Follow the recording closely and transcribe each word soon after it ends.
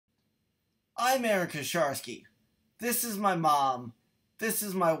I'm Kosharsky. This is my mom, this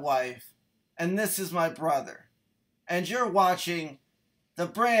is my wife, and this is my brother. And you're watching the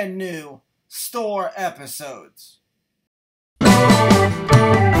brand new store episodes.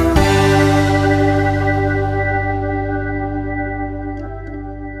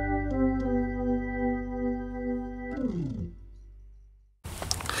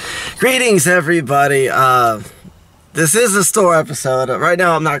 Greetings, everybody. This is a store episode. Right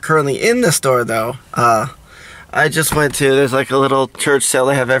now, I'm not currently in the store, though. I just went to, there's like a little church sale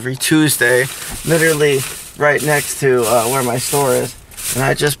they have every Tuesday, literally right next to where my store is. And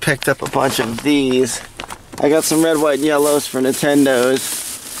I just picked up a bunch of these. I got some red, white, and yellows for Nintendos.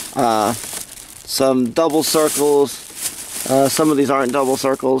 Some double circles. Some of these aren't double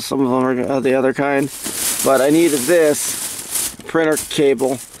circles. Some of them are the other kind. But I needed this printer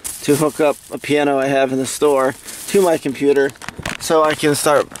cable to hook up a piano I have in the store to my computer so I can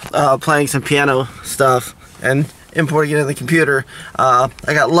start playing some piano stuff and importing it in the computer. I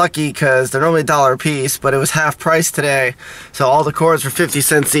got lucky because they're normally $1 a piece, but it was half price today, so all the cords were 50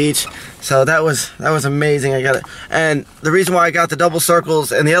 cents each. So that was amazing. I got it. And the reason why I got the double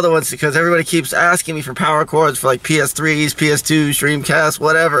circles and the other ones is because everybody keeps asking me for power cords for like PS3s, PS2s, Dreamcast,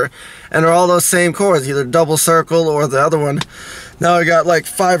 whatever, and they're all those same cords, either double circle or the other one. Now I got like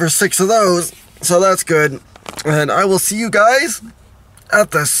 5 or 6 of those, so that's good. And I will see you guys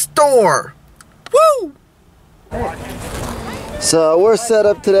at the store. Woo! So we're set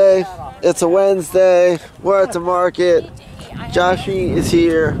up today. It's a Wednesday. We're at the market. Joshy is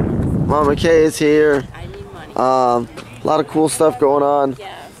here. Mama Kay is here. A lot of cool stuff going on.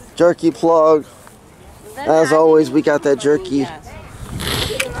 Jerky plug. As always, we got that jerky.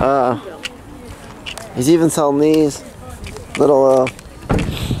 He's even selling these little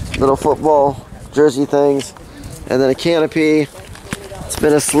football jersey things, and then a canopy. It's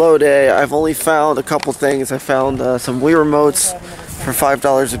been a slow day. I've only found a couple things. I found some Wii remotes for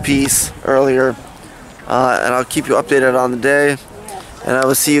 $5 a piece earlier, and I'll keep you updated on the day, and I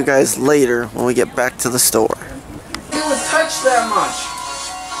will see you guys later when we get back to the store. It would touch that much.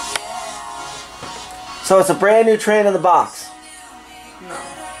 So it's a brand new train in the box. No,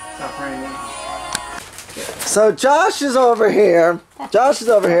 it's not brand new. So Josh is over here. And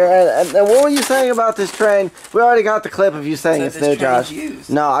what were you saying about this train? We already got the clip of you saying it's new, Josh.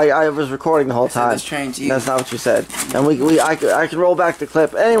 No, I was recording the whole time. This train's used. That's not what you said. And I can roll back the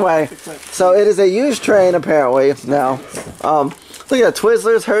clip. Anyway, so it is a used train apparently now. Look at that,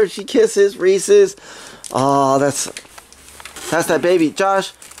 Twizzlers, Hershey Kisses, Reese's. Oh, that's that baby,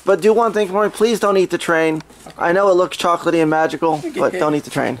 Josh. But do one thing for me, please don't eat the train. I know it looks chocolatey and magical, but don't eat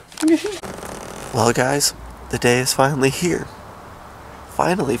the train. Well, guys, the day is finally here.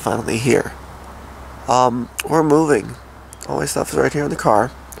 Finally here. We're moving. All my stuff is right here in the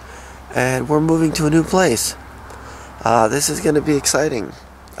car, and we're moving to a new place. This is going to be exciting.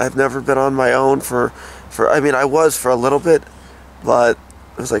 I've never been on my own I mean, I was for a little bit, but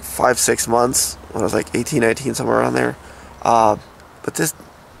it was like 5-6 months when I was like 18, 19, somewhere around there. But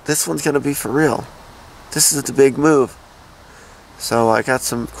this one's going to be for real. This is the big move. So I got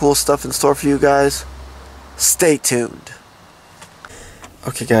some cool stuff in store for you guys. Stay tuned.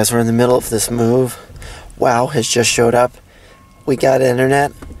 Okay guys, we're in the middle of this move. WoW has just showed up. We got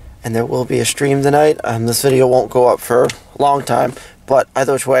internet, and there will be a stream tonight. This video won't go up for a long time, but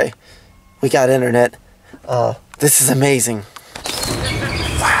either which way, we got internet. This is amazing.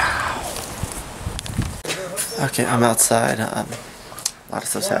 Wow. Okay, I'm outside. A lot of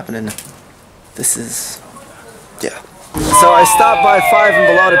stuff's happening. This is, yeah. So I stopped by 5 and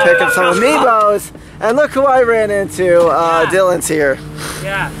Below to pick up some amiibos, and look who I ran into. Dylan's here.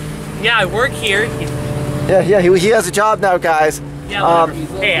 Yeah, I work here. Yeah, he has a job now, guys. Yeah,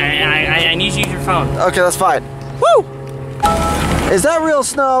 hey, I need to use your phone. Okay, that's fine. Woo! Is that real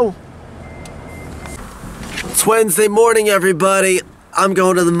snow? It's Wednesday morning, everybody. I'm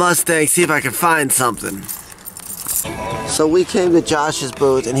going to the Mustang, see if I can find something. So we came to Josh's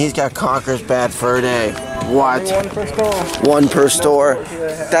booth, and he's got Conker's Bad Fur Day. What? One per store. One per store.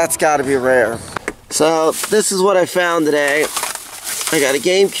 That's got to be rare. So this is what I found today. I got a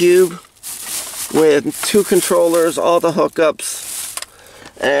GameCube with 2 controllers, all the hookups,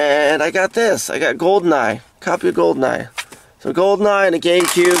 and I got this. I got GoldenEye, copy of GoldenEye. So GoldenEye and a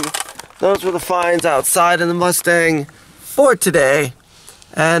GameCube. Those were the finds outside in the Mustang for today.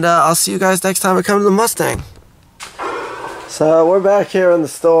 And I'll see you guys next time I come to the Mustang. So we're back here in the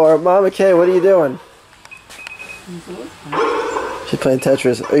store. Mama Kay, what are you doing? She's playing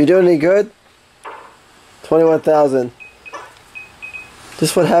Tetris. Are you doing any good? 21,000.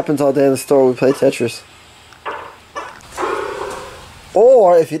 This is what happens all day in the store. We play Tetris.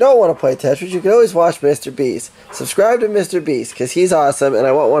 Or, if you don't want to play Tetris, you can always watch Mr. Beast. Subscribe to Mr. Beast, because he's awesome, and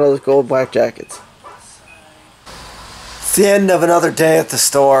I want one of those gold black jackets. It's the end of another day at the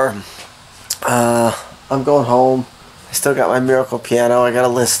store. I'm going home. I still got my Miracle piano. I gotta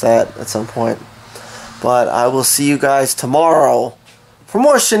list that at some point. But I will see you guys tomorrow for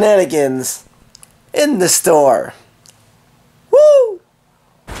more shenanigans in the store. Woo!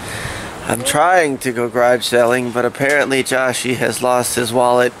 I'm trying to go garage selling, but apparently Joshy has lost his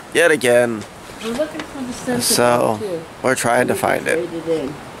wallet yet again. We're looking for the sensible So, too. we're trying to find it.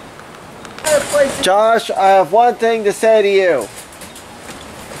 Trade in. Josh, I have one thing to say to you.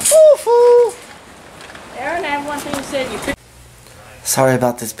 Woo-hoo! Aaron, I have one thing to say to you. Sorry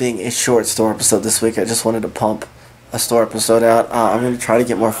about this being a short store episode this week. I just wanted to pump a store episode out. I'm going to try to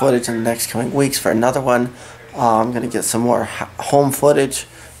get more footage in the next coming weeks for another one. I'm going to get some more home footage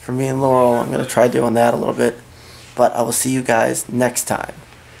for me and Laurel. I'm going to try doing that a little bit. But I will see you guys next time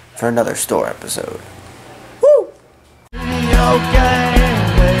for another store episode. Woo! Okay.